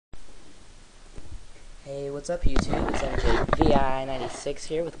Hey, what's up YouTube? It's MJVI96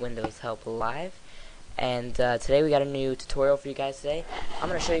 here with Windows Help Live, and today we got a new tutorial for you guys today. I'm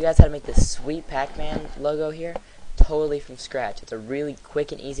going to show you guys how to make this sweet Pac Man logo here, totally from scratch. It's a really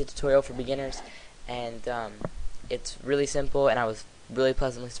quick and easy tutorial for beginners, and it's really simple, and I was really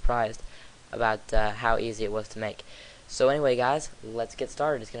pleasantly surprised about how easy it was to make. So anyway guys, let's get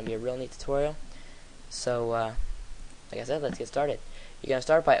started. It's going to be a real neat tutorial. So like I said, let's get started. You're going to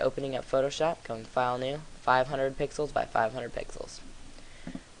start by opening up Photoshop, going File New, 500 pixels by 500 pixels.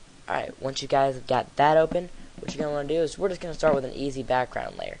 Alright, once you guys have got that open, what you're going to want to do is we're just going to start with an easy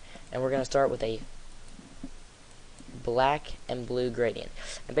background layer. And we're going to start with a black and blue gradient.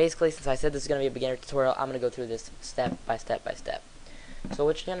 And basically, since I said this is going to be a beginner tutorial, I'm going to go through this step by step by step. So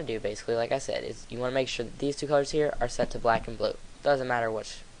what you're going to do, basically, like I said, is you want to make sure that these two colors here are set to black and blue. Doesn't matter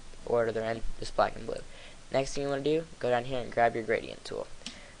which order they're in, just black and blue. Next thing you want to do, go down here and grab your gradient tool.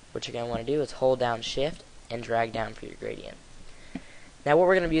 What you're going to want to do is hold down shift and drag down for your gradient. Now what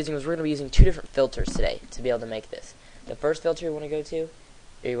we're going to be using is we're going to be using two different filters today to be able to make this. The first filter you want to go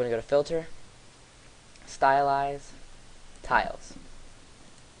to, Filter, Stylize, Tiles.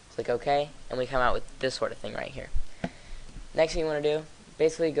 Click OK, and we come out with this sort of thing right here. Next thing you want to do,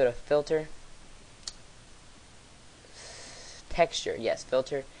 basically go to Filter, Texture, yes,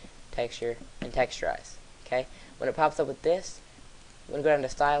 Filter, Texture, and Texturize. Okay, when it pops up with this, we're going to go down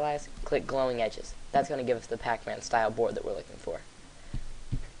to Stylize, click Glowing Edges. That's going to give us the Pac Man style board that we're looking for.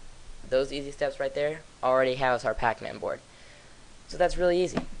 Those easy steps right there already have our Pac Man board. So that's really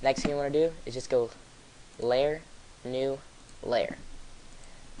easy. Next thing you want to do is just go Layer, New, Layer.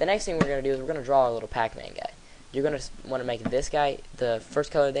 The next thing we're going to do is we're going to draw our little Pac Man guy. You're going to want to make this guy, the first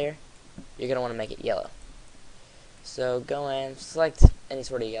color there, you're going to want to make it yellow. So go in, select any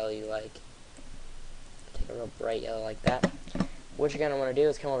sort of yellow you like. Take a real bright yellow like that. What you're going to want to do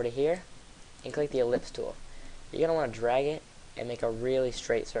is come over to here and click the ellipse tool. You're going to want to drag it and make a really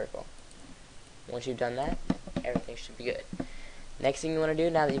straight circle. Once you've done that, everything should be good. Next thing you want to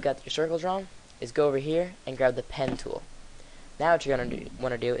do, now that you've got your circle drawn, is go over here and grab the pen tool. Now what you're going to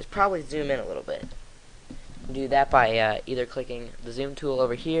want to do is probably zoom in a little bit. Do that by either clicking the zoom tool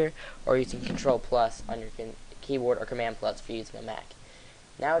over here or using Control plus on your keyboard or Command plus if you're using a Mac.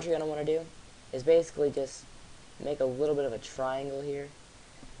 Now what you're going to want to do is basically just make a little bit of a triangle here,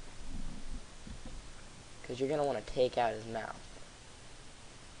 because you're going to want to take out his mouth.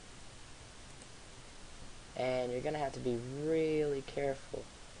 And you're going to have to be really careful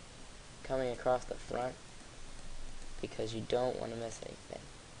coming across the front, because you don't want to miss anything.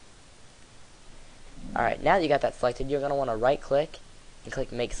 Alright, now that you got that selected, you're going to want to right click and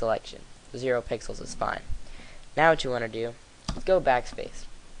click Make Selection. 0 pixels is fine. Now what you want to do is go backspace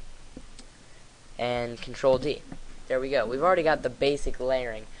and Control D. There we go. We've already got the basic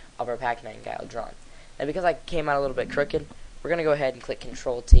layering of our Pac Man guy drawn. Now because I came out a little bit crooked, we're going to go ahead and click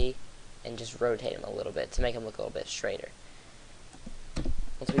Control T and just rotate him a little bit to make him look a little bit straighter.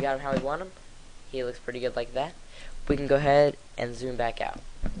 Once we got him how we want him, he looks pretty good like that. We can go ahead and zoom back out.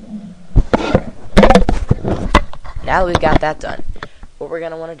 Now that we've got that done, what we're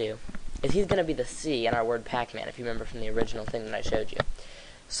going to want to do is he's going to be the C in our word Pac Man, if you remember from the original thing that I showed you.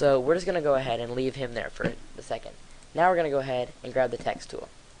 So we're just going to go ahead and leave him there for a second. Now we're going to go ahead and grab the text tool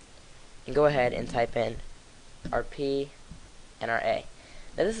and go ahead and type in our P and our A.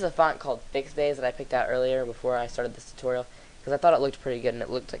 Now this is a font called Fixed Days that I picked out earlier before I started this tutorial, because I thought it looked pretty good and it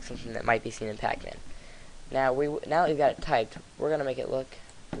looked like something that might be seen in Pac Man. Now that we've got it typed, we're going to make it look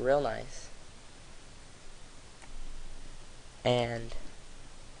real nice and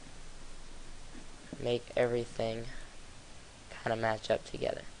make everything kind of match up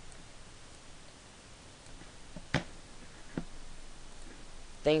together.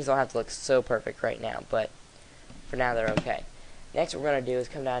 Things don't have to look so perfect right now, but for now they're okay. Next what we're going to do is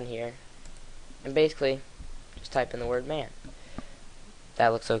come down here and basically just type in the word man. That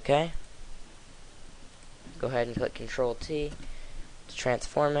looks okay. Go ahead and click Control T to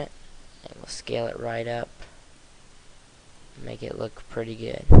transform it, and we'll scale it right up. Make it look pretty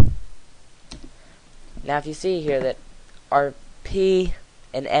good. Now if you see here that our P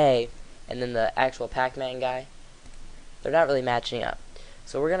and A and then the actual Pac Man guy, they're not really matching up.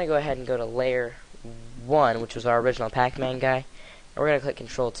 So we're going to go ahead and go to Layer 1, which was our original Pac Man guy, and we're going to click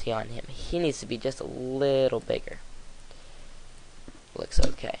Control T on him. He needs to be just a little bigger. Looks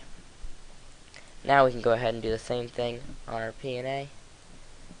okay. Now we can go ahead and do the same thing on our P and A.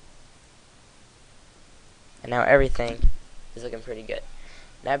 And now everything is looking pretty good.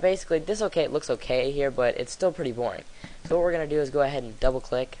 Now basically this looks okay here, but it's still pretty boring. So what we're going to do is go ahead and double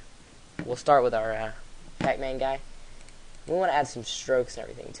click. We'll start with our Pac Man guy. We want to add some strokes and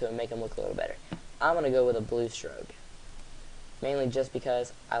everything to him, make him look a little better. I'm going to go with a blue stroke, mainly just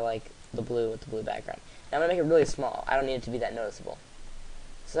because I like the blue with the blue background. Now I'm going to make it really small. I don't need it to be that noticeable.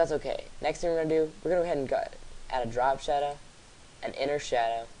 So that's okay. Next thing we're going to do, we're going to go ahead and add a drop shadow, an inner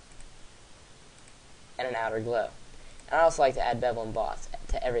shadow, and an outer glow. And I also like to add bevel and emboss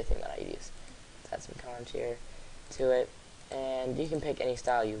to everything that I use. Let's add some contour to it. And you can pick any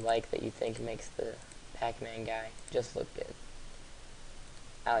style you like that you think makes the Pac-Man guy just look good.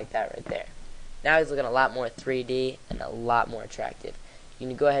 I like that right there. Now he's looking a lot more 3D and a lot more attractive. You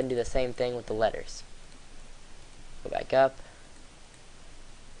can go ahead and do the same thing with the letters. Go back up,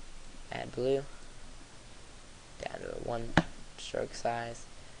 add blue, down to a 1 stroke size,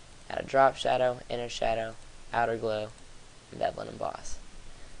 add a drop shadow, inner shadow, outer glow, and bevel and emboss.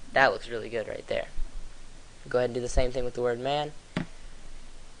 That looks really good right there. Go ahead and do the same thing with the word man.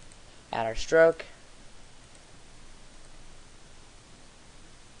 Add our stroke.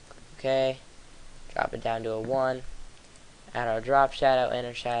 Okay. Drop it down to a 1. Add our drop shadow,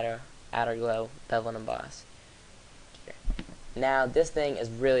 inner shadow, outer glow, bevel and emboss. Now this thing is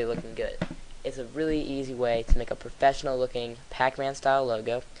really looking good. It's a really easy way to make a professional looking Pac-Man style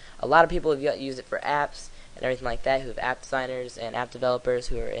logo. A lot of people have used it for apps and everything like that, who have app designers and app developers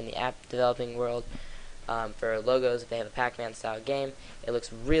who are in the app developing world. For logos, if they have a Pac-Man style game, it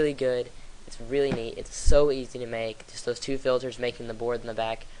looks really good. It's really neat. It's so easy to make. Just those 2 filters making the board in the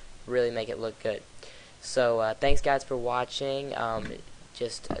back really make it look good. So thanks guys for watching.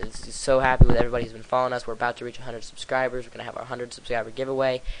 Just so happy with everybody who's been following us. We're about to reach 100 subscribers. We're gonna have our 100 subscriber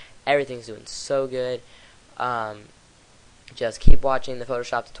giveaway. Everything's doing so good. Just keep watching the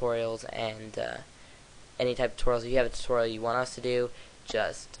Photoshop tutorials and any type of tutorials. If you have a tutorial you want us to do,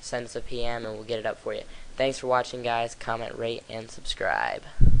 just send us a PM and we'll get it up for you. Thanks for watching, guys. Comment, rate, and subscribe.